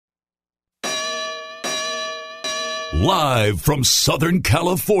Live from Southern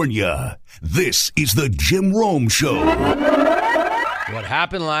California, this is the Jim Rome Show. What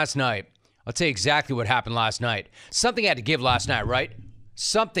happened last night? I'll tell you exactly what happened last night. Something had to give last night, right?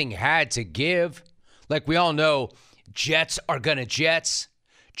 Something had to give. Like we all know, Jets are going to Jets.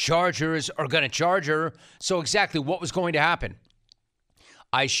 Chargers are going to Charger. So exactly what was going to happen?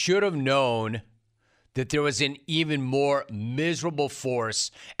 I should have known that there was an even more miserable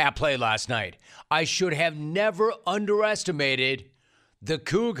force at play last night. I should have never underestimated the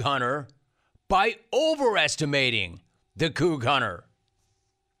Coug Hunter by overestimating the Coug Hunter.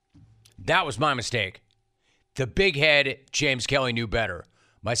 That was my mistake. The big head, James Kelly, knew better.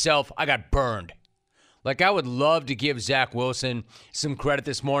 Myself, I got burned. Like, I would love to give Zach Wilson some credit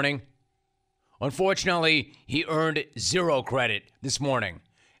this morning. Unfortunately, he earned zero credit this morning.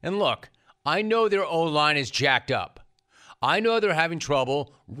 And look, I know their O-line is jacked up. I know they're having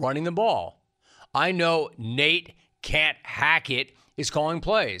trouble running the ball. I know Nate Can't Hack It is calling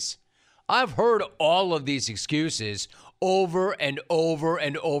plays. I've heard all of these excuses over and over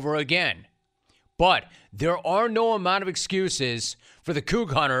and over again. But there are no amount of excuses for the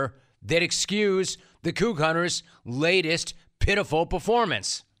Coug Hunter that excuse the Coug Hunter's latest pitiful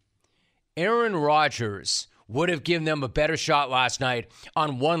performance. Aaron Rodgers would have given them a better shot last night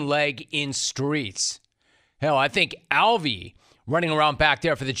on one leg in streets. Hell, I think Alvey running around back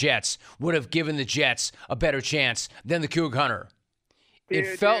there for the Jets would have given the Jets a better chance than the Coug Hunter.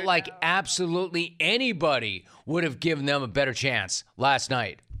 It felt like absolutely anybody would have given them a better chance last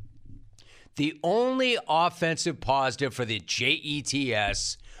night. The only offensive positive for the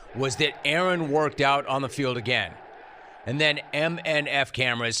Jets was that Aaron worked out on the field again. And then MNF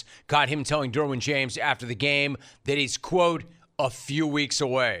cameras caught him telling Derwin James after the game that he's, quote, a few weeks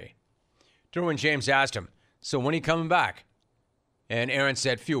away. Derwin James asked him, so when are you coming back? And Aaron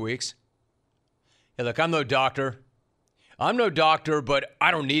said, few weeks. Hey, look, I'm no doctor, but I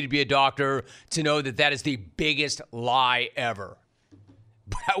don't need to be a doctor to know that that is the biggest lie ever.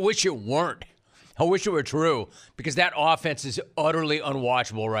 But I wish it weren't. I wish it were true, because that offense is utterly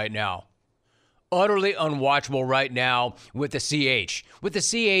unwatchable right now. Utterly unwatchable right now with the CH. With the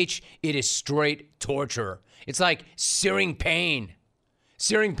CH, it is straight torture. It's like searing pain.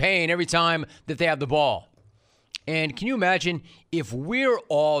 Searing pain every time that they have the ball. And can you imagine if we're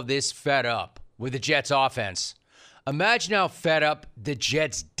all this fed up with the Jets offense? Imagine how fed up the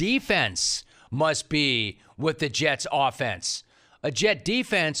Jets defense must be with the Jets offense. A Jet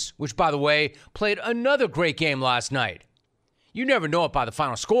defense, which, by the way, played another great game last night. You never know it by the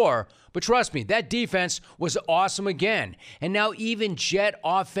final score, but trust me, that defense was awesome again. And now even Jet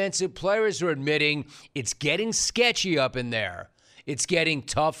offensive players are admitting it's getting sketchy up in there. It's getting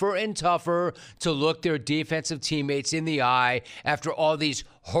tougher and tougher to look their defensive teammates in the eye after all these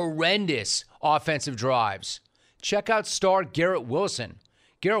horrendous offensive drives. Check out star Garrett Wilson.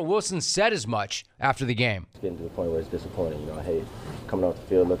 Garrett Wilson said as much after the game. It's getting to the point where it's disappointing. I hate coming off the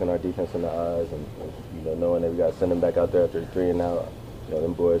field, looking our defense in the eyes, and knowing that we got to send them back out there after 3 and out.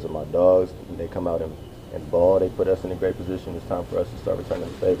 Them boys are my dogs. They come out and ball. They put us in a great position. It's time for us to start returning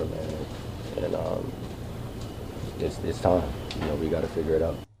the favor, man. And it's time. We got to figure it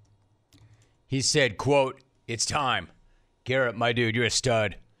out. He said, quote, it's time. Garrett, my dude, you're a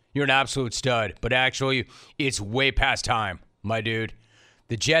stud. You're an absolute stud. But actually, it's way past time, my dude.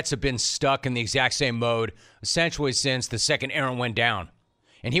 The Jets have been stuck in the exact same mode essentially since the second Aaron went down.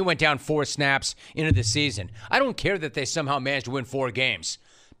 And he went down 4 snaps into the season. I don't care that they somehow managed to win 4 games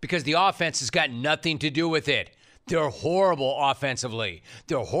because the offense has got nothing to do with it. They're horrible offensively.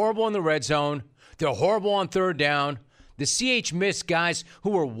 They're horrible in the red zone. They're horrible on third down. The CH missed guys who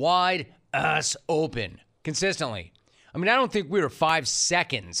were wide ass open consistently. I mean, I don't think we were 5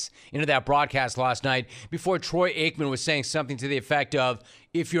 seconds into that broadcast last night before Troy Aikman was saying something to the effect of,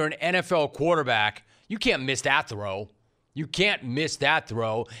 if you're an NFL quarterback, you can't miss that throw. You can't miss that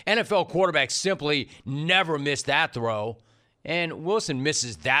throw. NFL quarterbacks simply never miss that throw. And Wilson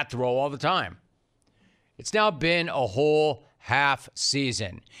misses that throw all the time. It's now been a whole half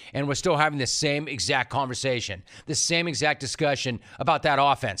season, and we're still having the same exact conversation, the same exact discussion about that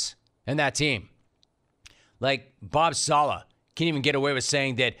offense and that team. Like, Bob Saleh can't even get away with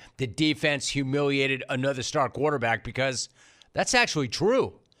saying that the defense humiliated another star quarterback, because that's actually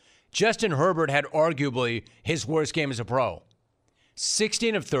true. Justin Herbert had arguably his worst game as a pro.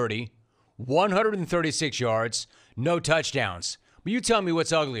 16 of 30, 136 yards, no touchdowns. But you tell me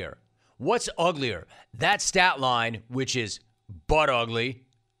what's uglier. What's uglier? That stat line, which is butt ugly,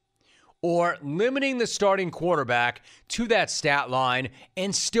 or limiting the starting quarterback to that stat line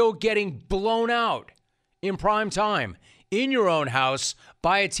and still getting blown out in prime time in your own house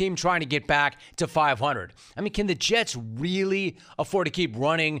by a team trying to get back to 500. I mean, can the Jets really afford to keep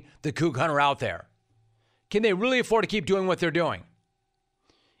running the Coug Hunter out there? Can they really afford to keep doing what they're doing?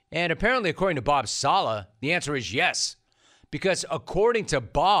 And apparently, according to Bob Saleh, the answer is yes. Because according to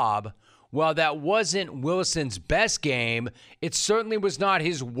Bob, while that wasn't Wilson's best game, it certainly was not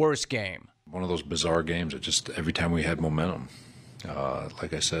his worst game. One of those bizarre games that just every time we had momentum.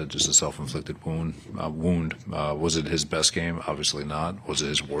 Like I said, just a self-inflicted wound. Was it his best game? Obviously not. Was it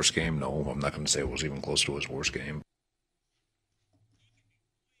his worst game? No, I'm not going to say it was even close to his worst game.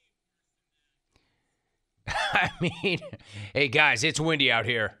 I mean, hey, guys, it's windy out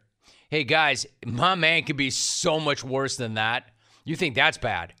here. Hey, guys, my man could be so much worse than that. You think that's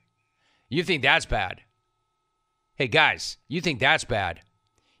bad? You think that's bad? Hey, guys, you think that's bad?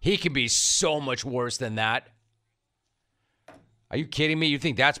 He can be so much worse than that. Are you kidding me? You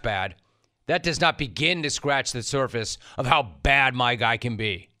think that's bad? That does not begin to scratch the surface of how bad my guy can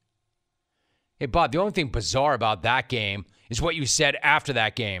be. Hey, Bob, the only thing bizarre about that game is what you said after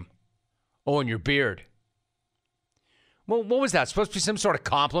that game. Oh, and your beard. Well, what was that? Supposed to be some sort of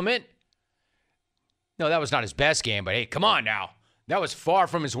compliment? No, that was not his best game, but hey, come on now. That was far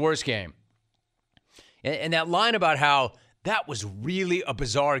from his worst game. And that line about how that was really a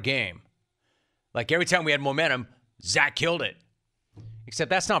bizarre game. Like every time we had momentum, Zach killed it. Except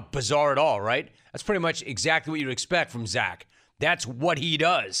that's not bizarre at all, right? That's pretty much exactly what you'd expect from Zach. That's what he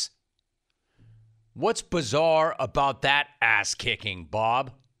does. What's bizarre about that ass kicking,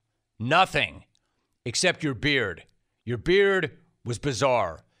 Bob? Nothing. Except your beard. Your beard was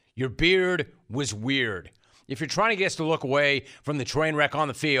bizarre. Your beard was weird. If you're trying to get us to look away from the train wreck on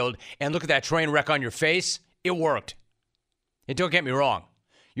the field and look at that train wreck on your face, it worked. And don't get me wrong.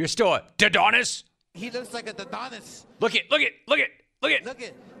 You're still a Dodonis. He looks like a Dodonis. Look it. He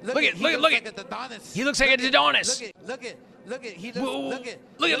looks like a Dodonis. Look it.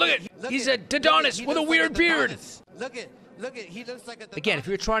 He's a Dodonis with a weird beard. He looks like a. Again, if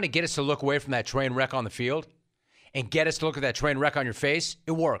you're trying to get us to look away from that train wreck on the field and get us to look at that train wreck on your face,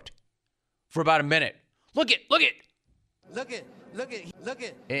 it worked for about a minute. Look it.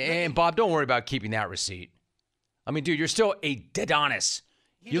 And Bob, don't worry about keeping that receipt. I mean, dude, you're still a Dodonis.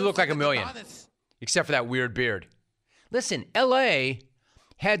 You look like a million, except for that weird beard. Listen, LA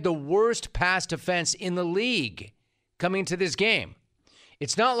had the worst pass defense in the league coming into this game.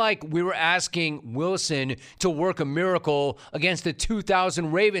 It's not like we were asking Wilson to work a miracle against the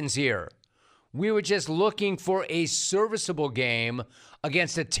 2000 Ravens here. We were just looking for a serviceable game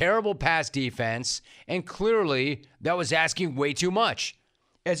against a terrible pass defense, and clearly that was asking way too much,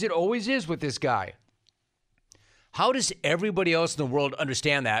 as it always is with this guy. How does everybody else in the world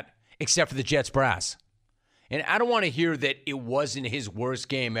understand that except for the Jets brass? And I don't want to hear that it wasn't his worst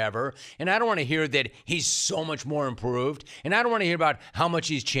game ever, and I don't want to hear that he's so much more improved, and I don't want to hear about how much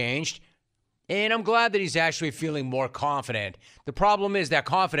he's changed. And I'm glad that he's actually feeling more confident. The problem is that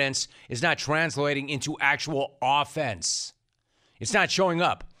confidence is not translating into actual offense. It's not showing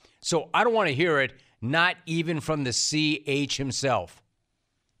up. So I don't want to hear it, not even from the CH himself.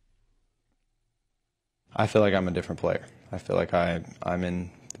 I feel like I'm a different player. I feel like I'm in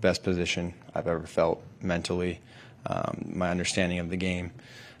the best position I've ever felt mentally, my understanding of the game.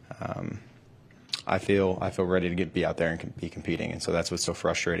 I feel ready to be out there and be competing, and so that's what's so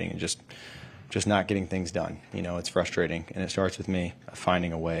frustrating, and just not getting things done. You know, it's frustrating, and it starts with me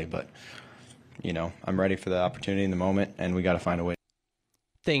finding a way, but, you know, I'm ready for the opportunity in the moment, and we got to find a way.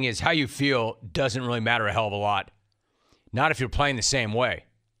 Thing is, how you feel doesn't really matter a hell of a lot. Not if you're playing the same way.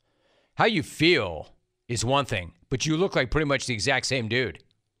 How you feel is one thing, but you look like pretty much the exact same dude.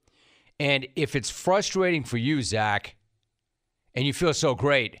 And if it's frustrating for you, Zach, and you feel so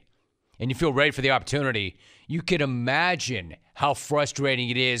great, and you feel ready for the opportunity, you can imagine how frustrating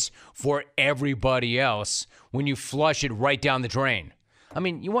it is for everybody else when you flush it right down the drain. I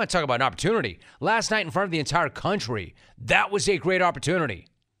mean, you want to talk about an opportunity. Last night in front of the entire country, that was a great opportunity.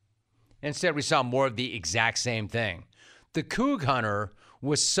 Instead, we saw more of the exact same thing. The Coug Hunter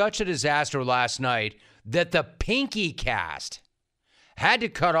was such a disaster last night that the Pinky Cast had to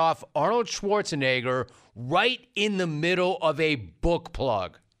cut off Arnold Schwarzenegger right in the middle of a book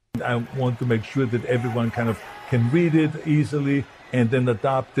plug. I want to make sure that everyone kind of can read it easily and then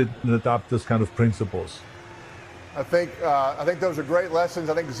adopt those kind of principles. I think those are great lessons.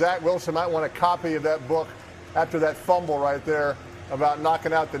 I think Zach Wilson might want a copy of that book after that fumble right there about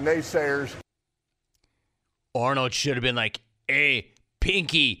knocking out the naysayers. Arnold should have been like, hey,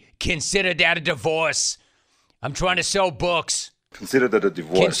 Pinky, consider that a divorce. I'm trying to sell books. Consider that a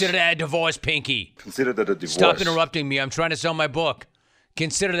divorce. Consider that a divorce, Pinky. Consider that a divorce. Stop interrupting me. I'm trying to sell my book.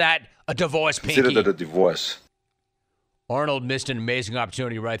 Consider that a divorce, Pinky. Consider that a divorce. Arnold missed an amazing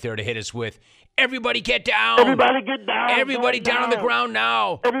opportunity right there to hit us with, everybody get down. Everybody get down. Everybody down on the ground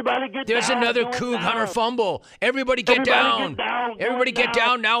now. Everybody get There's down. another Do it Coug now. Hunter fumble. Everybody get down. Everybody get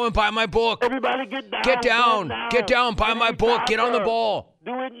down now and buy my book. Everybody get down. Get down. Do it now. Get down. Buy my book. Get on the ball.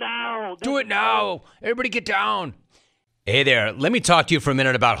 Do it now. Do it now. Everybody get down. Hey there. Let me talk to you for a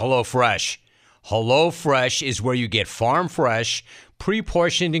minute about HelloFresh. HelloFresh is where you get farm fresh,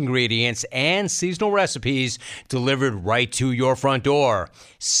 pre-portioned ingredients and seasonal recipes delivered right to your front door.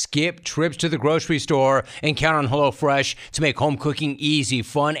 Skip trips to the grocery store and count on HelloFresh to make home cooking easy,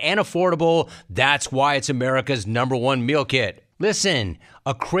 fun, and affordable. That's why it's America's #1 meal kit. Listen,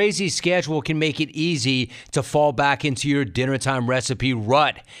 a crazy schedule can make it easy to fall back into your dinner time recipe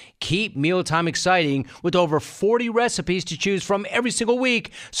rut. Keep mealtime exciting with over 40 recipes to choose from every single week,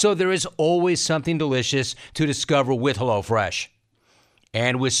 so there is always something delicious to discover with HelloFresh.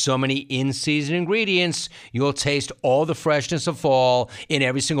 And with so many in-season ingredients, you'll taste all the freshness of fall in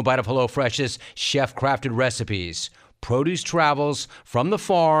every single bite of HelloFresh's chef-crafted recipes. Produce travels from the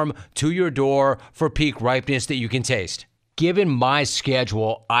farm to your door for peak ripeness that you can taste. Given my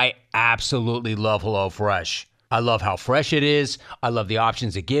schedule, I absolutely love HelloFresh. I love how fresh it is, I love the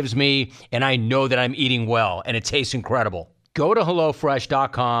options it gives me, and I know that I'm eating well, and it tastes incredible. Go to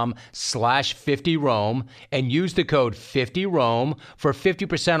HelloFresh.com/50Roam and use the code 50Roam for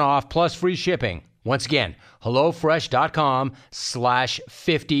 50% off plus free shipping. Once again,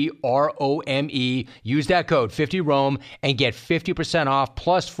 HelloFresh.com/50ROME. Use that code 50Roam and get 50% off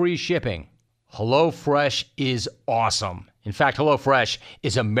plus free shipping. HelloFresh is awesome. In fact, HelloFresh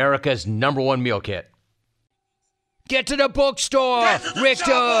is America's #1 meal kit. Get to the bookstore,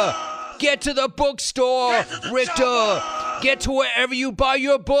 Richter! Get to the bookstore, Richter! Get to wherever you buy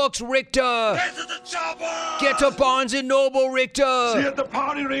your books, Richter! Get to the chopper! Get to Barnes & Noble, Richter! See you at the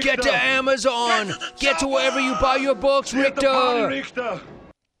party, Richter! Get to Amazon! Get to wherever you buy your books, See you at the party, Richter! Richter!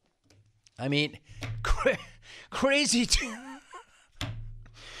 I mean, crazy.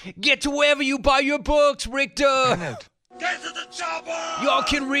 Get to wherever you buy your books, Richter! Get to the chopper! Y'all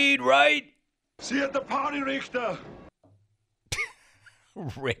can read, right? See you at the party, Richter!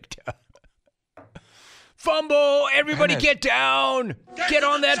 Richter. Fumble! Everybody get down! Get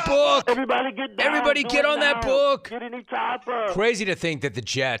on that book! Everybody get down. Everybody Do get it on that now. book! Get in the chopper. Crazy to think that the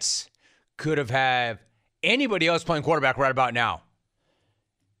Jets could have had anybody else playing quarterback right about now.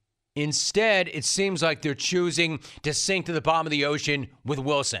 Instead, it seems like they're choosing to sink to the bottom of the ocean with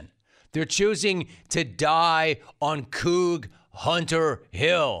Wilson. They're choosing to die on Coug Hunter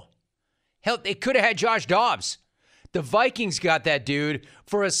Hill. Hell, they could have had Josh Dobbs. The Vikings got that dude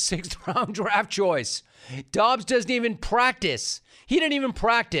for a 6th-round draft choice. Dobbs doesn't even practice. He didn't even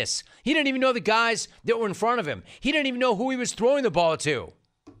practice. He didn't even know the guys that were in front of him. He didn't even know who he was throwing the ball to.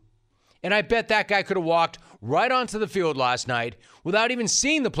 And I bet that guy could have walked right onto the field last night without even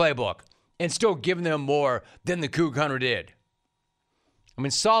seeing the playbook and still giving them more than the Coug Hunter did. I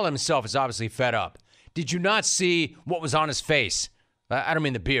mean, Saleh himself is obviously fed up. Did you not see what was on his face? I don't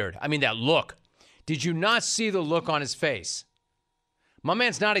mean the beard. I mean that look. Did you not see the look on his face? My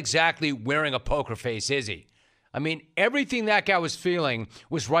man's not exactly wearing a poker face, is he? I mean, everything that guy was feeling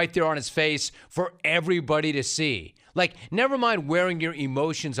was right there on his face for everybody to see. Like, never mind wearing your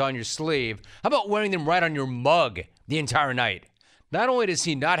emotions on your sleeve. How about wearing them right on your mug the entire night? Not only does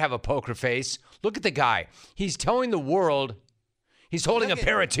he not have a poker face, look at the guy. He's telling the world he's holding a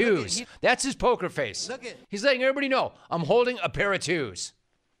pair of twos. That's his poker face. He's letting everybody know, I'm holding a pair of twos.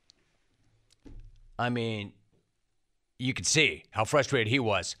 I mean, you could see how frustrated he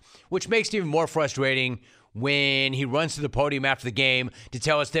was, which makes it even more frustrating when he runs to the podium after the game to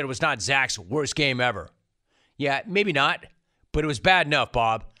tell us that it was not Zach's worst game ever. Yeah, maybe not, but it was bad enough,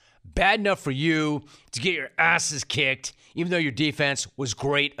 Bob. Bad enough for you to get your asses kicked, even though your defense was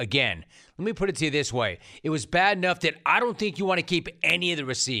great again. Let me put it to you this way. It was bad enough that I don't think you want to keep any of the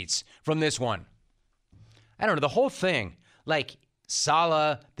receipts from this one. I don't know, the whole thing, like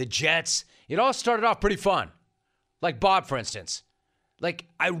Saleh, the Jets, it all started off pretty fun. Like Bob, for instance. Like,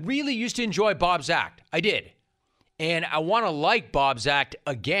 I really used to enjoy Bob's act. I did. And I want to like Bob's act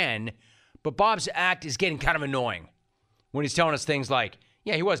again, but Bob's act is getting kind of annoying when he's telling us things like,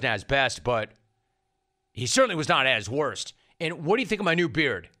 yeah, he wasn't at his best, but he certainly was not at his worst. And what do you think of my new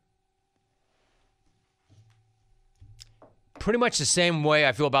beard? Pretty much the same way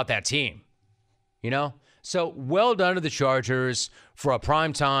I feel about that team, you know? So well done to the Chargers for a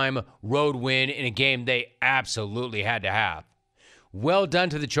primetime road win in a game they absolutely had to have. Well done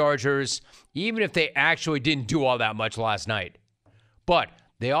to the Chargers, even if they actually didn't do all that much last night. But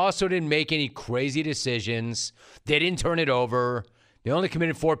they also didn't make any crazy decisions. They didn't turn it over. They only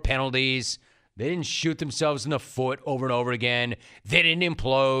committed 4 penalties. They didn't shoot themselves in the foot over and over again. They didn't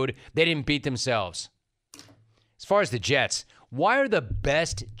implode. They didn't beat themselves. As far as the Jets, why are the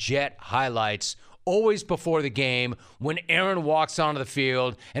best Jet highlights always before the game when Aaron walks onto the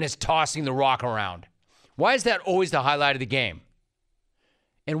field and is tossing the rock around? Why is that always the highlight of the game?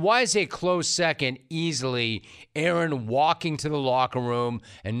 And why is a close second easily Aaron walking to the locker room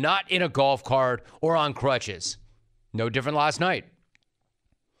and not in a golf cart or on crutches? No different last night.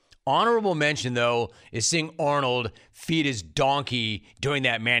 Honorable mention, though, is seeing Arnold feed his donkey during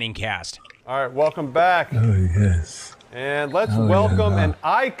that Manning cast. All right, welcome back. Oh, yes. And let's welcome an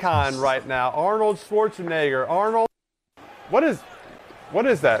icon right now, Arnold Schwarzenegger. Arnold, what is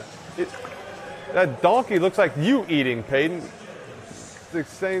that? That donkey looks like you eating, Peyton. It's the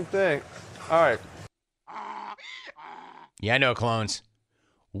same thing. All right. Yeah, I know, clones.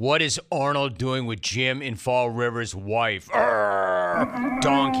 What is Arnold doing with Jim and Fall River's wife?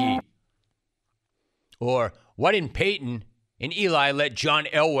 Donkey. Or why didn't Peyton and Eli let John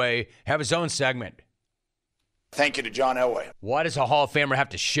Elway have his own segment? Thank you to John Elway. Why does a Hall of Famer have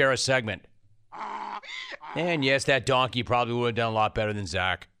to share a segment? And yes, that donkey probably would have done a lot better than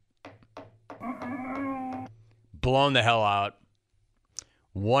Zach. Blown the hell out.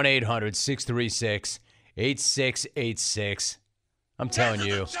 1-800-636-8686. I'm telling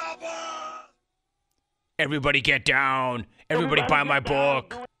you. Everybody get down. Everybody buy my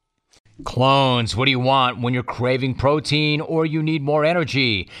book. Clones, what do you want when you're craving protein or you need more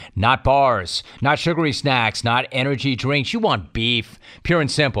energy? Not bars, not sugary snacks, not energy drinks. You want beef. Pure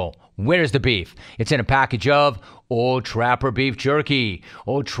and simple. Where's the beef? It's in a package of Old Trapper beef jerky.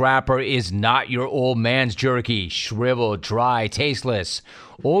 Old Trapper is not your old man's jerky. Shriveled, dry, tasteless.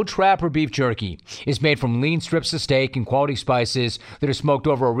 Old Trapper beef jerky is made from lean strips of steak and quality spices that are smoked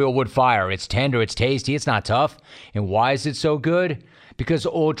over a real wood fire. It's tender, it's tasty, it's not tough. And why is it so good? Because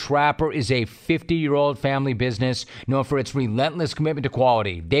Old Trapper is a 50-year-old family business known for its relentless commitment to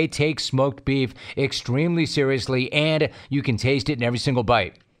quality. They take smoked beef extremely seriously, and you can taste it in every single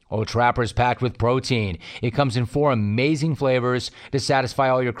bite. Old Trapper is packed with protein. It comes in 4 amazing flavors to satisfy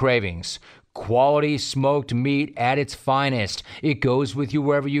all your cravings. Quality smoked meat at its finest. It goes with you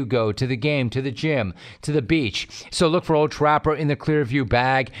wherever you go, to the game, to the gym, to the beach. So look for Old Trapper in the Clearview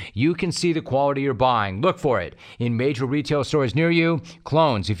bag. You can see the quality you're buying. Look for it in major retail stores near you.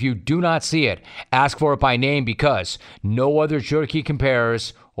 Clones, if you do not see it, ask for it by name because no other jerky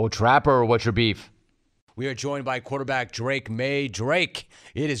compares. Old Trapper, what's your beef? We are joined by quarterback Drake Maye. Drake,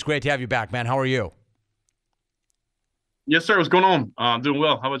 it is great to have you back, man. How are you? Yes, sir. What's going on? I'm doing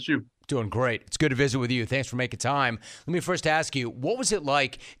well. How about you? Doing great. It's good to visit with you. Thanks for making time. Let me first ask you, what was it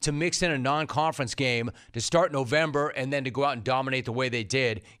like to mix in a non-conference game to start November and then to go out and dominate the way they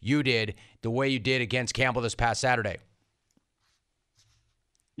did, the way you did against Campbell this past Saturday?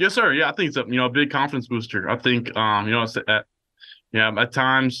 Yes, sir. Yeah, I think it's a big confidence booster. I think it's at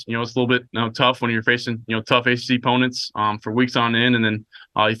times it's a little bit tough when you're facing tough ACC opponents for weeks on end, and then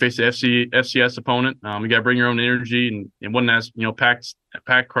you face the FCS opponent. You got to bring your own energy, and it wasn't as packed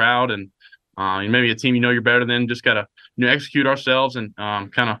crowd, and maybe a team you're better than. Just got to execute ourselves and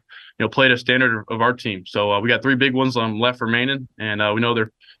kind of play to standard of our team. So we got 3 big ones left remaining, and we know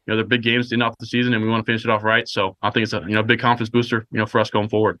they're big games to end off the season, and we want to finish it off right. So I think it's a big confidence booster for us going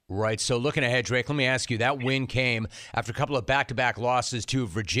forward. Right. So looking ahead, Drake, let me ask you, that win came after a couple of back-to-back losses to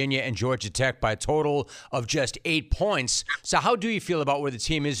Virginia and Georgia Tech by a total of just 8 points. So how do you feel about where the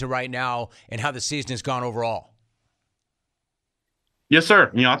team is right now and how the season has gone overall? Yes,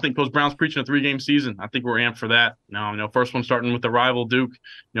 sir. I think Coach Brown's preaching a 3-game season. I think we're amped for that. Now, first one starting with the rival Duke.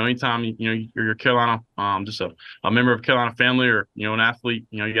 Anytime you're Carolina, just a member of Carolina family or an athlete,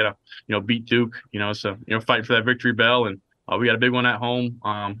 you got to beat Duke. So fight for that victory bell, and we got a big one at home.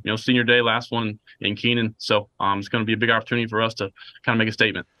 Senior day, last one in Keenan. So it's going to be a big opportunity for us to kind of make a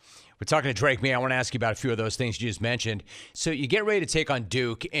statement. We're talking to Drake Maye. I want to ask you about a few of those things you just mentioned. So you get ready to take on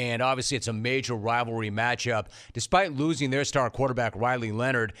Duke, and obviously it's a major rivalry matchup. Despite losing their star quarterback, Riley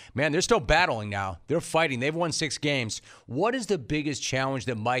Leonard, man, they're still battling now. They're fighting. They've won 6 games. What is the biggest challenge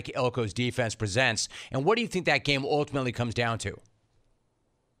that Mike Elko's defense presents, and what do you think that game ultimately comes down to?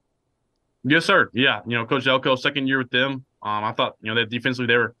 Yes, sir. Yeah, Coach Elko, second year with them. I thought, that defensively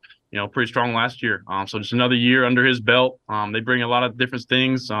they were pretty strong last year. So just another year under his belt. They bring a lot of different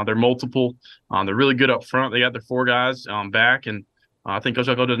things. They're multiple. They're really good up front. They got their 4 guys back, and I think Coach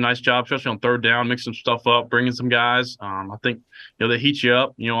Elko does a nice job, especially on third down, mixing some stuff up, bringing some guys. I think they heat you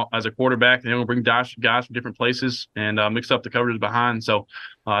up. As a quarterback, they're going to bring guys from different places and mix up the coverages behind. So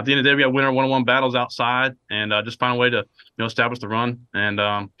at the end of the day, we got winner one-on-one battles outside, and just find a way to establish the run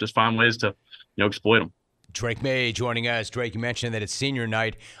and just find ways to exploit them. Drake May joining us. Drake, you mentioned that it's senior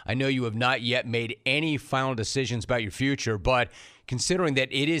night. I know you have not yet made any final decisions about your future, but considering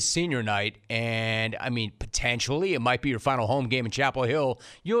that it is senior night, and I mean, potentially it might be your final home game in Chapel Hill,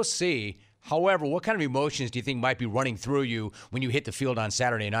 you'll see. However, what kind of emotions do you think might be running through you when you hit the field on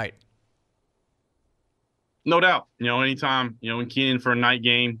Saturday night? No doubt. Anytime, in Kenan for a night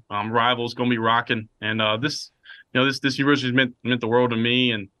game, Rivals going to be rocking. And this university's meant the world to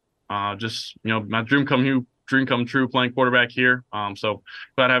me. And my dream come true playing quarterback here. So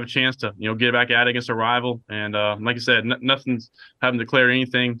glad to have a chance to, get back at it against a rival. And like I said, nothing's haven't declared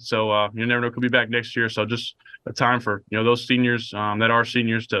anything. So you never know, could be back next year. So just a time for, those seniors that are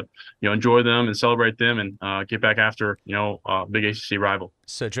seniors to, enjoy them and celebrate them and get back after, a big ACC rival.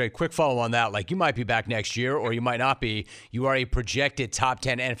 So, Drake, quick follow on that. Like, you might be back next year or you might not be. You are a projected top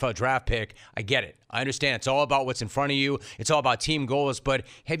 10 NFL draft pick. I get it. I understand it's all about what's in front of you. It's all about team goals. But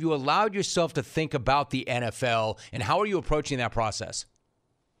have you allowed yourself to think about the NFL, and how are you approaching that process?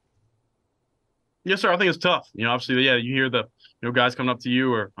 Yes, sir. I think it's tough. Obviously, yeah, you hear the guys coming up to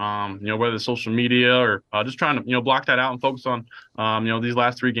you or whether it's social media or just trying to block that out and focus on these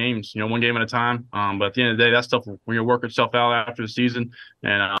last 3 games, one game at a time. But at the end of the day, that stuff will work itself out after the season.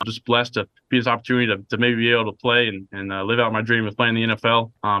 And I'm just blessed to be this opportunity to maybe be able to play and live out my dream of playing the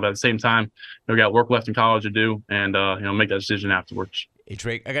NFL. But at the same time, we got work left in college to do and make that decision afterwards. Hey,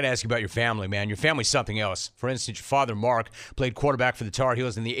 Drake, I got to ask you about your family, man. Your family's something else. For instance, your father, Mark, played quarterback for the Tar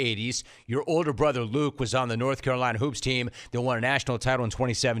Heels in the 80s. Your older brother, Luke, was on the North Carolina Hoops team that won a national title in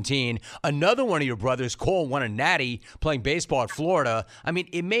 2017. Another one of your brothers, Cole, won a natty playing baseball at Florida. I mean,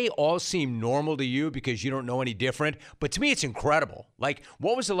 it may all seem normal to you because you don't know any different, but to me, it's incredible. Like,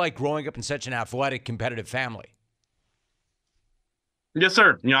 what was it like growing up in such an athletic, competitive family? Yes,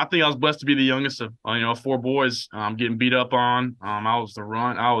 sir. I think I was blessed to be the youngest of 4 boys getting beat up on. I was the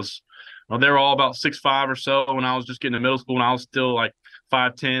runt. They were all about 6'5" or so when I was just getting to middle school, and I was still like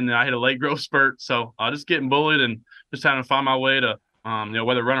 5'10", and I hit a late growth spurt. So just getting bullied and just having to find my way to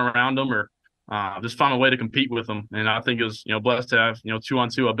whether run around them or just find a way to compete with them. And I think it was blessed to have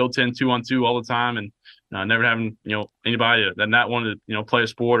 2-on-2, a built-in 2-on-2 all the time, and never having anybody that not wanted to play a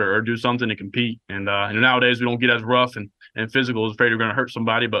sport or do something to compete. And nowadays we don't get as rough and physical, is afraid we're going to hurt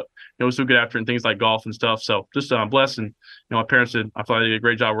somebody, but we still get after it in things like golf and stuff. So just blessed. And my parents did, I feel like they did a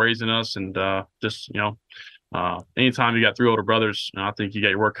great job raising us. And anytime you got 3 older brothers, I think you got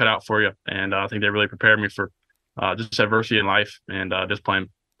your work cut out for you. And I think they really prepared me for just adversity in life and just playing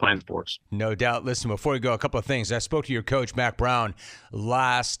sports. No doubt. Listen, before we go, a couple of things. I spoke to your coach, Mack Brown, in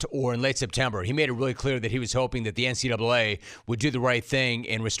late September. He made it really clear that he was hoping that the NCAA would do the right thing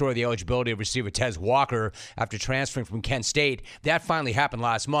and restore the eligibility of receiver Tez Walker after transferring from Kent State. That finally happened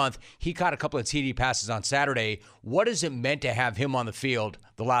last month. He caught a couple of TD passes on Saturday. What has it meant to have him on the field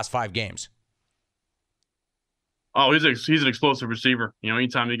the last 5 games? Oh, he's an explosive receiver.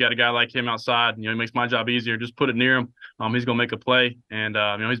 Anytime you got a guy like him outside, he makes my job easier. Just put it near him. He's going to make a play. And,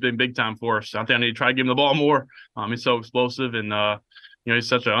 he's been big time for us. I think I need to try to give him the ball more. He's so explosive and, he's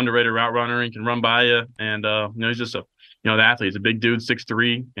such an underrated route runner. He can run by you. And, he's just the athlete. He's a big dude,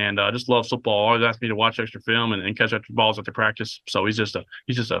 6'3", and just loves football. Always asks me to watch extra film and catch extra balls after practice. So he's just a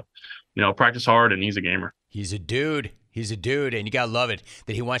practice hard, and he's a gamer. He's a dude. He's a dude, and you got to love it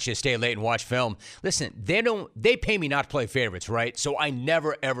that he wants you to stay late and watch film. Listen, they pay me not to play favorites, right? So I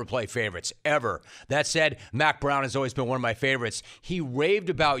never, ever play favorites, ever. That said, Mack Brown has always been one of my favorites. He raved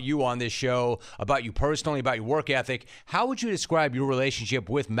about you on this show, about you personally, about your work ethic. How would you describe your relationship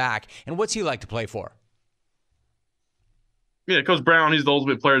with Mack, and what's he like to play for? Yeah, Coach Brown, he's the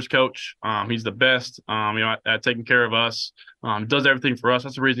ultimate player's coach. He's the best, at taking care of us. Does everything for us.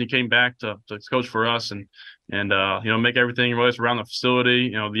 That's the reason he came back to coach for us and make everything around the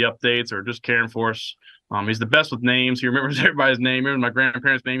facility, the updates or just caring for us. He's the best with names. He remembers everybody's name. He remembers my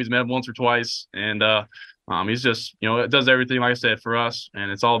grandparents' name. He's met them once or twice. And he's just, does everything, like I said, for us.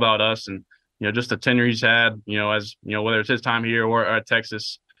 And it's all about us. And, just the tenure he's had, as, whether it's his time here or at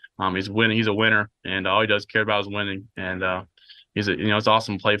Texas, he's winning. He's a winner. And all he does care about is winning. And it's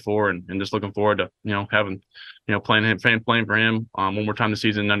awesome to play for and just looking forward to, having, playing for him one more time this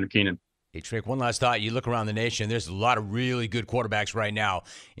season under Kenan. Hey, Drake, one last thought. You look around the nation, there's a lot of really good quarterbacks right now.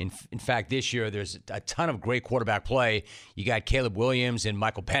 In fact, this year, there's a ton of great quarterback play. You got Caleb Williams and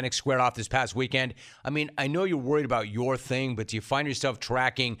Michael Penix squared off this past weekend. I mean, I know you're worried about your thing, but do you find yourself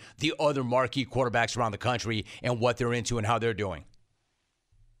tracking the other marquee quarterbacks around the country and what they're into and how they're doing?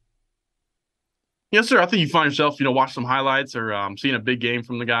 Yes, sir. I think you find yourself, watch some highlights or seeing a big game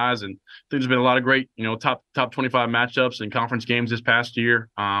from the guys. And I think there's been a lot of great, top 25 matchups and conference games this past year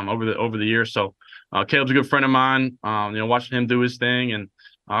over the year. So Caleb's a good friend of mine, watching him do his thing. And,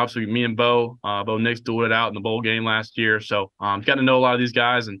 Obviously, me and Bo Nix dueled it out in the bowl game last year. So got to know a lot of these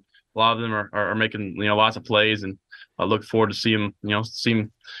guys, and a lot of them are making lots of plays, and I look forward to seeing us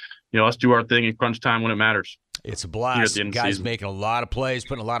do our thing in crunch time when it matters. It's a blast. Guys making a lot of plays,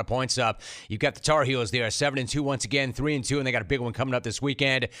 putting a lot of points up. You've got the Tar Heels there, 7-2 once again, 3-2, and they got a big one coming up this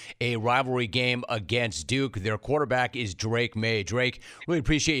weekend, a rivalry game against Duke. Their quarterback is Drake May. Drake, really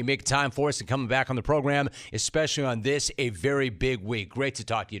appreciate you making time for us and coming back on the program, especially on this, a very big week. Great to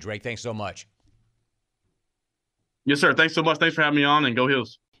talk to you, Drake. Thanks so much. Yes, sir. Thanks so much. Thanks for having me on, and go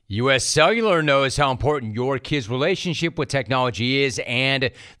Heels. U.S. Cellular knows how important your kids' relationship with technology is, and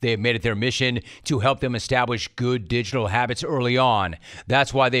they have made it their mission to help them establish good digital habits early on.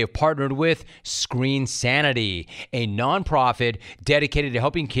 That's why they have partnered with Screen Sanity, a nonprofit dedicated to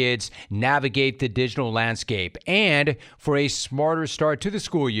helping kids navigate the digital landscape. And for a smarter start to the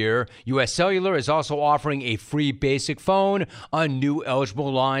school year, U.S. Cellular is also offering a free basic phone on new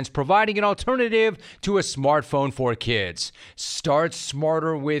eligible lines, providing an alternative to a smartphone for kids. Start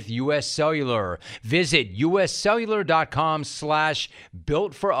smarter with U.S. Cellular. Visit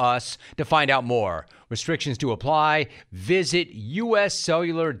uscellular.com/built-for-us to find out more. Restrictions do apply. Visit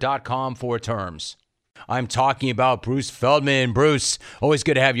uscellular.com for terms. I'm talking about Bruce Feldman. Bruce, always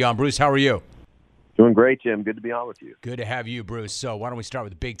good to have you on. Bruce, how are you? Doing great, Jim. Good to be on with you. Good to have you, Bruce. So why don't we start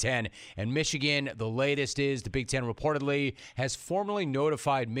with the Big Ten and Michigan? The latest is the Big Ten reportedly has formally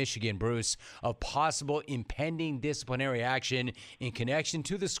notified Michigan, Bruce, of possible impending disciplinary action in connection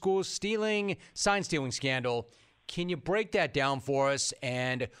to the school's sign stealing scandal. Can you break that down for us,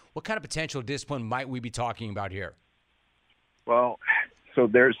 and what kind of potential discipline might we be talking about here? Well, so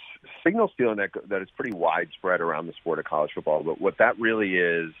there's signal stealing that is pretty widespread around the sport of college football. But what that really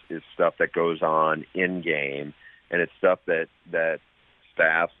is stuff that goes on in game, and it's stuff that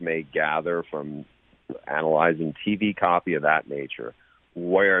staffs may gather from analyzing TV copy of that nature.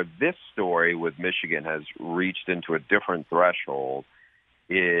 Where this story with Michigan has reached into a different threshold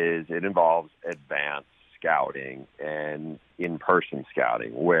is it involves advanced scouting and in-person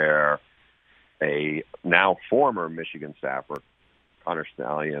scouting, where a now former Michigan staffer, Connor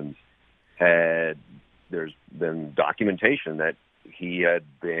Stalions, there's been documentation that he had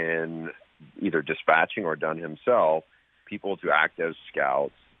been either dispatching or done himself people to act as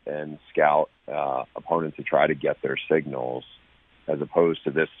scouts and scout opponents to try to get their signals, as opposed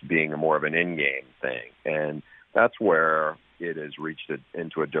to this being more of an in-game thing. And that's where it has reached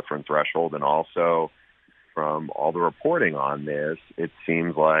into a different threshold. And also, from all the reporting on this, it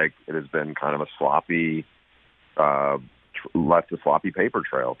seems like it has been kind of a sloppy left a sloppy paper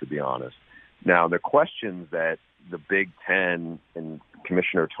trail, to be honest. Now, the questions that the Big Ten and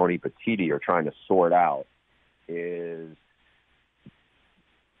Commissioner Tony Petitti are trying to sort out is,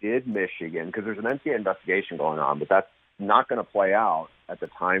 did Michigan, because there's an NCAA investigation going on, but that's not going to play out at the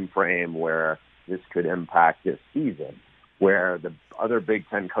time frame where this could impact this season, where the other Big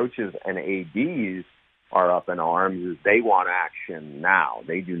Ten coaches and ADs are up in arms is they want action now.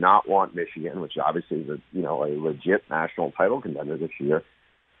 They do not want Michigan, which obviously is a legit national title contender this year,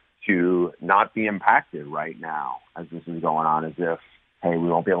 to not be impacted right now as this is going on, as if, hey, we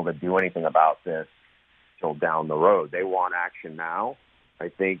won't be able to do anything about this till down the road. They want action now. I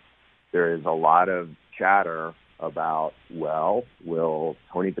think there is a lot of chatter about, well, will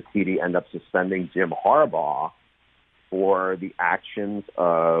Tony Petitti end up suspending Jim Harbaugh for the actions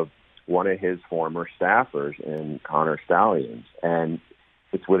of one of his former staffers in Connor Stalions? And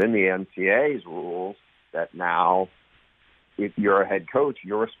it's within the NCAA's rules that now, if you're a head coach,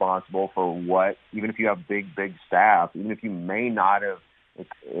 you're responsible for what, even if you have big staff, even if you may not have,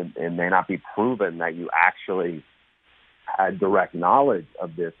 it may not be proven that you actually had direct knowledge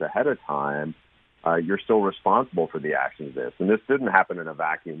of this ahead of time, you're still responsible for the actions of this. And this didn't happen in a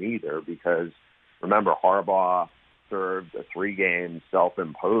vacuum either, because remember, Harbaugh served a 3-game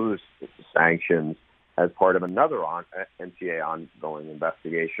self-imposed sanctions as part of another NCAA ongoing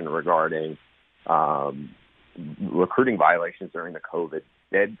investigation regarding recruiting violations during the COVID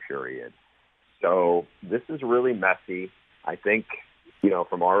dead period. So this is really messy. I think,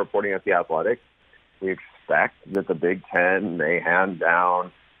 from our reporting at The Athletic, we expect that the Big Ten may hand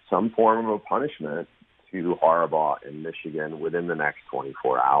down some form of a punishment to Harbaugh in Michigan within the next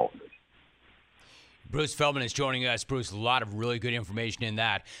 24 hours. Bruce Feldman is joining us. Bruce, a lot of really good information in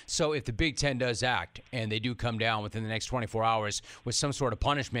that. So if the Big Ten does act and they do come down within the next 24 hours with some sort of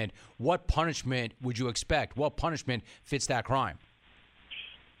punishment, what punishment would you expect? What punishment fits that crime?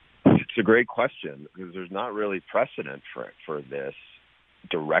 It's a great question, because there's not really precedent for this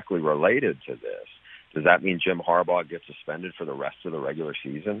directly related to this. Does that mean Jim Harbaugh gets suspended for the rest of the regular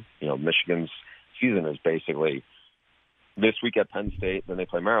season? Michigan's season is basically this week at Penn State, then they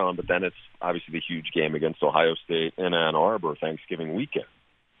play Maryland, but then it's obviously the huge game against Ohio State in Ann Arbor Thanksgiving weekend.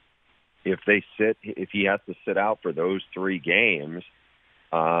 If he has to sit out for those 3 games,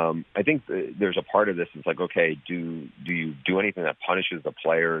 I think there's a part of this that's like, okay, do you do anything that punishes the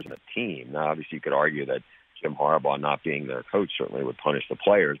players and the team? Now, obviously, you could argue that Jim Harbaugh not being their coach certainly would punish the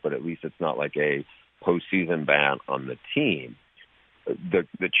players, but at least it's not like a postseason ban on the team.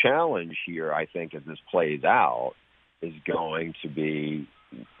 The challenge here, I think, as this plays out, is going to be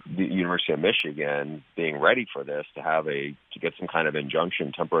the University of Michigan being ready for this to get some kind of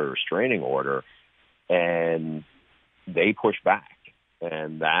injunction, temporary restraining order, and they push back.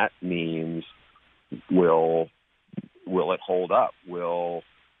 And that means will it hold up? Will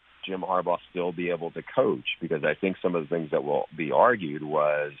Jim Harbaugh still be able to coach? Because I think some of the things that will be argued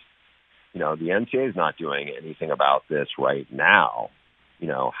was, the NCAA is not doing anything about this right now.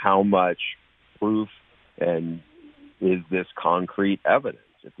 How much proof and is this concrete evidence?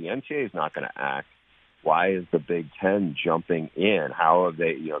 If the NCAA is not going to act, why is the Big Ten jumping in? How have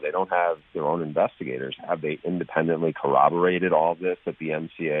they, they don't have their own investigators. Have they independently corroborated all this that the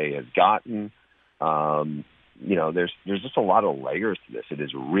NCAA has gotten? There's just a lot of layers to this. It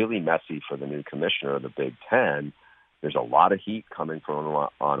is really messy for the new commissioner of the Big Ten. There's a lot of heat coming from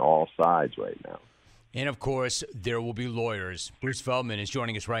on all sides right now. And, of course, there will be lawyers. Bruce Feldman is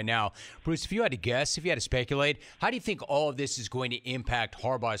joining us right now. Bruce, if you had to guess, if you had to speculate, how do you think all of this is going to impact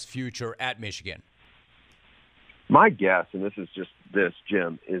Harbaugh's future at Michigan? My guess, and this is just this,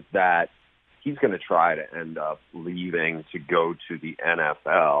 Jim, is that he's going to try to end up leaving to go to the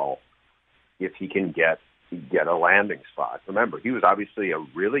NFL if he can get a landing spot. Remember, he was obviously a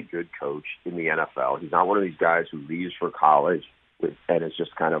really good coach in the NFL. He's not one of these guys who leaves for college and it's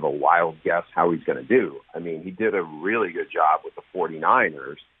just kind of a wild guess how he's going to do. I mean, he did a really good job with the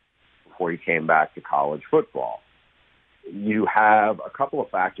 49ers before he came back to college football. You have a couple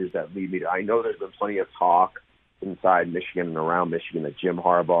of factors that lead me to, I know there's been plenty of talk inside Michigan and around Michigan that Jim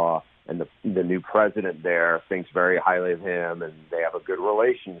Harbaugh and the new president there thinks very highly of him and they have a good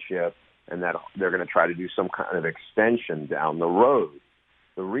relationship and that they're going to try to do some kind of extension down the road.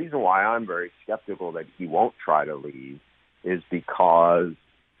 The reason why I'm very skeptical that he won't try to leave is because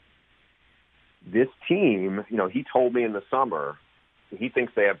this team, he told me in the summer, he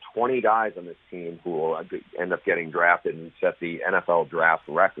thinks they have 20 guys on this team who will end up getting drafted and set the NFL draft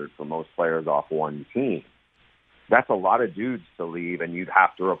record for most players off one team. That's a lot of dudes to leave, and you'd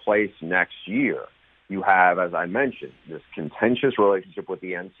have to replace next year. You have, as I mentioned, this contentious relationship with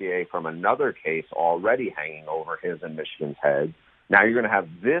the NCAA from another case already hanging over his and Michigan's heads. Now you're going to have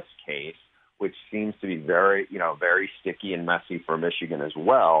this case, which seems to be very sticky and messy for Michigan as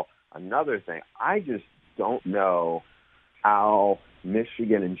well. Another thing, I just don't know how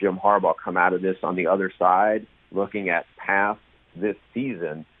Michigan and Jim Harbaugh come out of this on the other side, looking at past this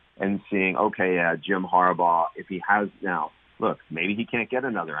season and seeing, okay, Jim Harbaugh, if he has now, look, maybe he can't get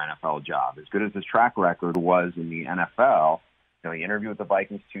another NFL job. As good as his track record was in the NFL, he interviewed with the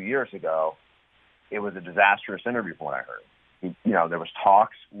Vikings 2 years ago. It was a disastrous interview from what I heard. There was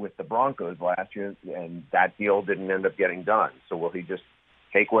talks with the Broncos last year, and that deal didn't end up getting done. So will he just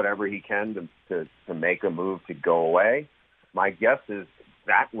take whatever he can to make a move to go away? My guess is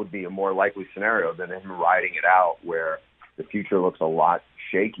that would be a more likely scenario than him riding it out where the future looks a lot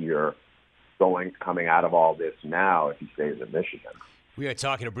shakier coming out of all this now if he stays at Michigan. We are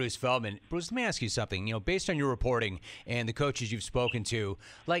talking to Bruce Feldman. Bruce, let me ask you something. Based on your reporting and the coaches you've spoken to,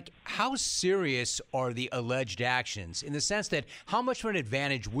 how serious are the alleged actions in the sense that how much of an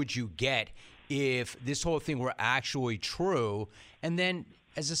advantage would you get if this whole thing were actually true? And then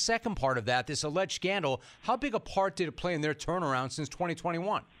as a second part of that, this alleged scandal, how big a part did it play in their turnaround since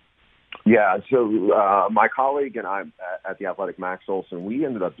 2021? Yeah, so my colleague and I at The Athletic, Max Olson, we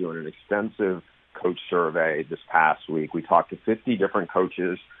ended up doing an extensive coach survey this past week. We talked to 50 different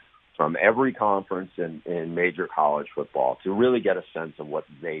coaches from every conference in major college football to really get a sense of what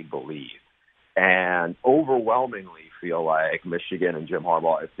they believe. And overwhelmingly feel like Michigan and Jim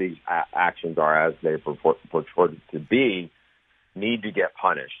Harbaugh, if these actions are as they purported to be, need to get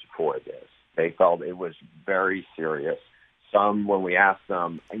punished for this. They felt it was very serious. Some, when we asked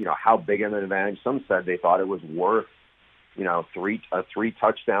them, how big of an advantage, some said they thought it was worth a three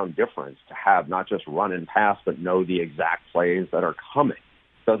touchdown difference to have not just run and pass, but know the exact plays that are coming.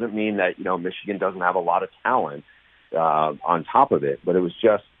 Doesn't mean that, Michigan doesn't have a lot of talent on top of it, but it was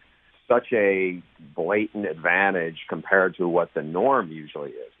just such a blatant advantage compared to what the norm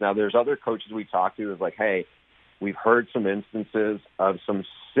usually is. Now, there's other coaches we talked to who's like, hey, we've heard some instances of some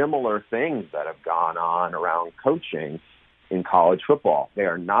similar things that have gone on around coaching, in college football. They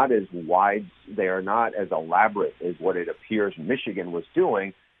are not as wide, they are not as elaborate as what it appears Michigan was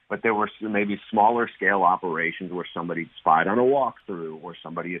doing, but there were maybe smaller scale operations where somebody spied on a walkthrough or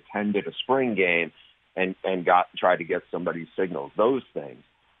somebody attended a spring game and tried to get somebody's signals, those things.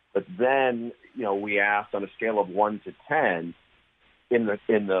 But then, we asked on a scale of 1 to 10 in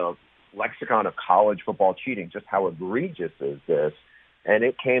the lexicon of college football cheating, just how egregious is this? And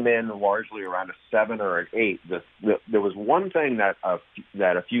it came in largely around a 7 or an 8. There was one thing that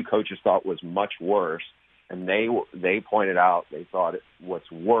a few coaches thought was much worse, and they pointed out they thought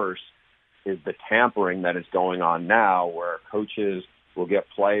what's worse is the tampering that is going on now, where coaches will get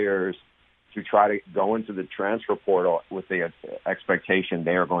players to try to go into the transfer portal with the expectation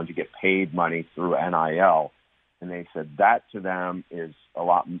they are going to get paid money through NIL. And they said that to them is a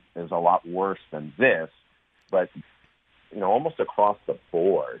lot worse than this. But almost across the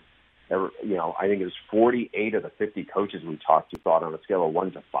board, I think it was 48 of the 50 coaches we talked to thought on a scale of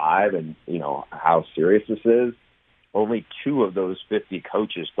 1 to 5, and how serious this is. Only 2 of those 50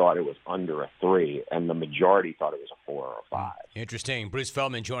 coaches thought it was under a 3, and the majority thought it was a 4 or a 5. Interesting. Bruce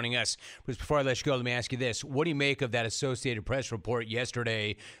Feldman joining us. Bruce, before I let you go, let me ask you this. What do you make of that Associated Press report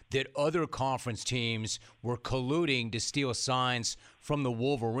yesterday that other conference teams were colluding to steal signs from the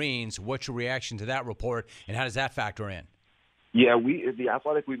Wolverines? What's your reaction to that report, and how does that factor in? Yeah, The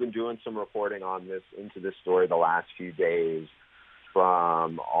Athletic, we've been doing some reporting on into this story the last few days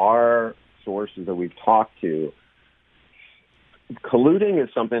from our sources that we've talked to. Colluding is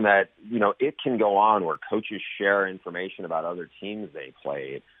something that, it can go on where coaches share information about other teams they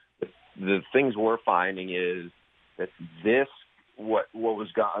played. The things we're finding is that what was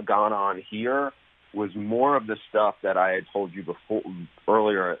gone on here was more of the stuff that I had told you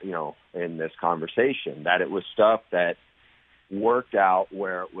earlier, in this conversation, that it was stuff that worked out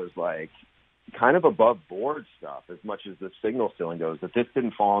where it was like kind of above board stuff as much as the signal stealing goes, that this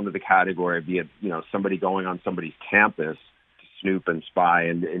didn't fall into the category of somebody going on somebody's campus to snoop and spy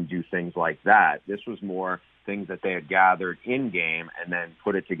and do things like that. This was more things that they had gathered in game and then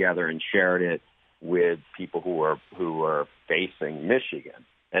put it together and shared it with people who were facing Michigan.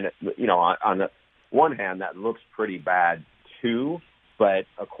 And on the one hand, that looks pretty bad too, but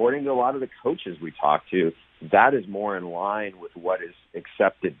according to a lot of the coaches we talked to, that is more in line with what is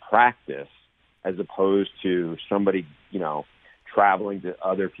accepted practice, as opposed to somebody, traveling to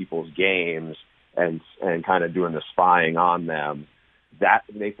other people's games and kind of doing the spying on them. That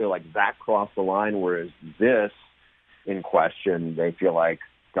they feel like that crossed the line, whereas this in question, they feel like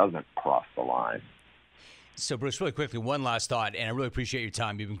doesn't cross the line. So, Bruce, really quickly, one last thought, and I really appreciate your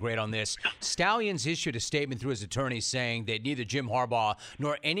time. You've been great on this. Stalions issued a statement through his attorney saying that neither Jim Harbaugh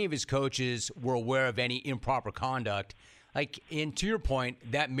nor any of his coaches were aware of any improper conduct. And to your point,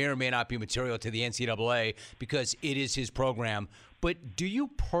 that may or may not be material to the NCAA because it is his program. But do you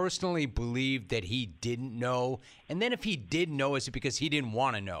personally believe that he didn't know? And then if he did know, is it because he didn't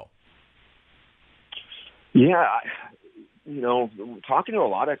want to know? Yeah, talking to a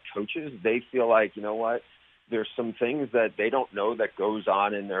lot of coaches, they feel like, there's some things that they don't know that goes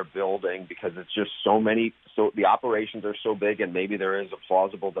on in their building because it's just so the operations are so big, and maybe there is a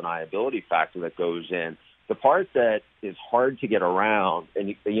plausible deniability factor that goes in. The part that is hard to get around,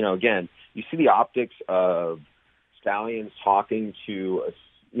 and again, you see the optics of Stalions talking to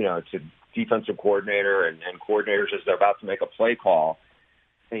defensive coordinator and coordinators as they're about to make a play call,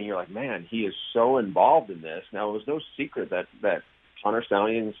 and you're like, man, he is so involved in this. Now, it was no secret that Hunter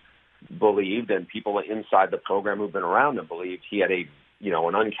Stalions believed, and people inside the program who've been around him believed, he had an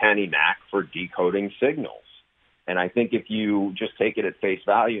uncanny knack for decoding signals. And I think if you just take it at face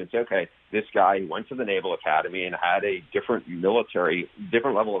value and say, okay, this guy went to the Naval Academy and had a different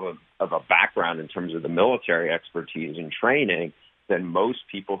level of a background in terms of the military expertise and training than most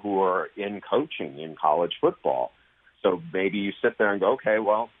people who are in coaching in college football. So maybe you sit there and go, okay,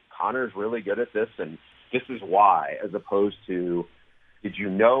 well, Connor's really good at this, and this is why, as opposed to, did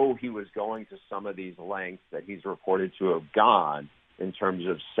you know he was going to some of these lengths that he's reported to have gone in terms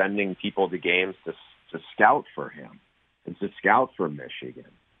of sending people to games to scout for him and to scout for Michigan?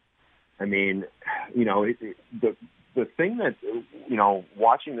 I mean, the thing that,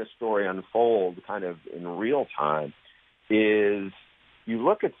 watching this story unfold kind of in real time is you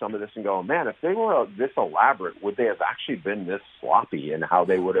look at some of this and go, man, if they were this elaborate, would they have actually been this sloppy in how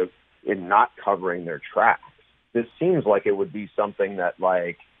they would have in not covering their tracks? This seems like it would be something that,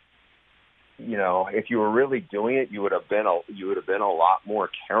 like, if you were really doing it, you would have been a lot more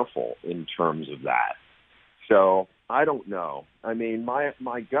careful in terms of that. So I don't know. I mean,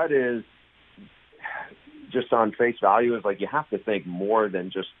 my gut is just on face value is like you have to think more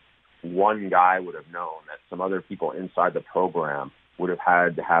than just one guy would have known, that some other people inside the program would have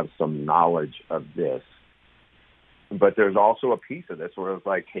had to have some knowledge of this. But there's also a piece of this where it's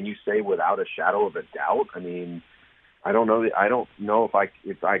like, can you say without a shadow of a doubt? I mean, I don't know if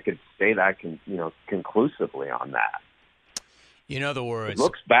I could say that conclusively on that. In other words, it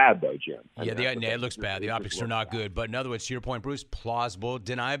looks bad though, Jim. It looks bad. The optics are not good. But in other words, to your point, Bruce, plausible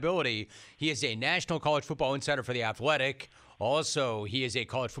deniability. He is a national college football insider for The Athletic. Also, he is a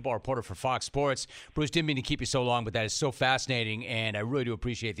college football reporter for Fox Sports. Bruce, didn't mean to keep you so long, but that is so fascinating, and I really do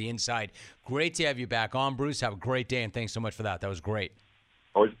appreciate the insight. Great to have you back on, Bruce. Have a great day, and thanks so much for that. That was great.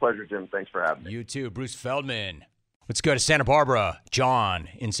 Always a pleasure, Jim. Thanks for having me. You too. Bruce Feldman. Let's go to Santa Barbara. John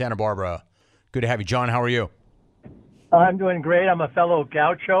in Santa Barbara. Good to have you. John, how are you? I'm doing great. I'm a fellow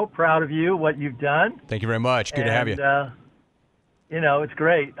Gaucho. Proud of you, what you've done. Thank you very much. Good to have you. It's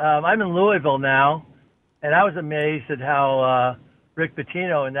great. I'm in Louisville now, and I was amazed at how Rick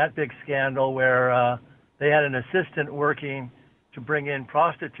Pitino in that big scandal where they had an assistant working to bring in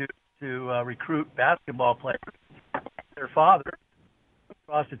prostitutes to recruit basketball players. Their father,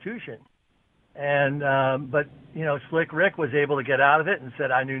 prostitution. And but Slick Rick was able to get out of it and said,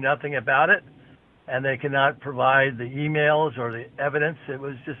 I knew nothing about it. And they cannot provide the emails or the evidence. It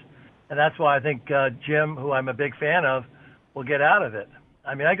was just, and that's why I think Jim, who I'm a big fan of, will get out of it.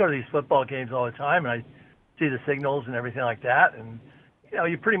 I mean, I go to these football games all the time, and I see the signals and everything like that. And,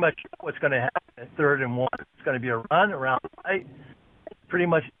 you pretty much know what's going to happen at 3rd and 1. It's going to be a run around the right. Pretty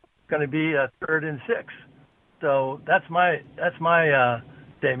much going to be a 3rd and 6. So that's my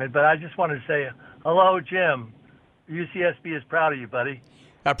statement. But I just wanted to say, hello, Jim. UCSB is proud of you, buddy.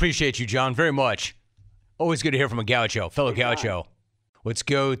 I appreciate you, John, very much. Always good to hear from a Gaucho, fellow Gaucho. Let's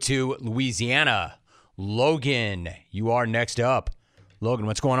go to Louisiana. Logan, you are next up. Logan,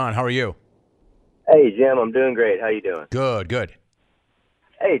 what's going on? How are you? Hey, Jim, I'm doing great. How you doing? Good.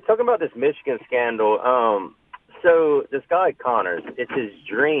 Hey, talking about this Michigan scandal. So this guy Connors, it's his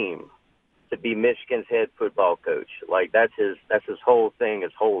dream to be Michigan's head football coach. Like that's his whole thing,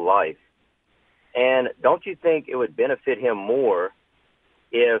 his whole life. And don't you think it would benefit him more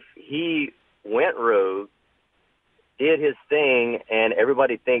if he went rogue, did his thing, and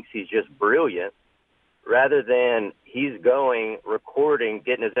everybody thinks he's just brilliant, rather than he's going, recording,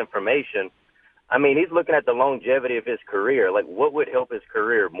 getting his information? I mean, he's looking at the longevity of his career. Like, what would help his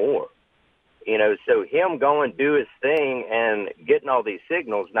career more? So him going, do his thing, and getting all these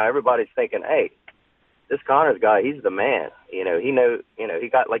signals, now everybody's thinking, hey, this Connors guy, he's the man. He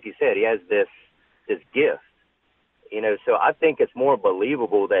got, like you said, he has this gift. So I think it's more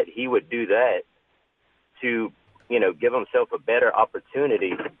believable that he would do that to, give himself a better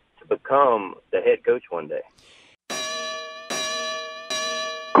opportunity to become the head coach one day.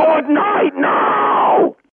 Good night now!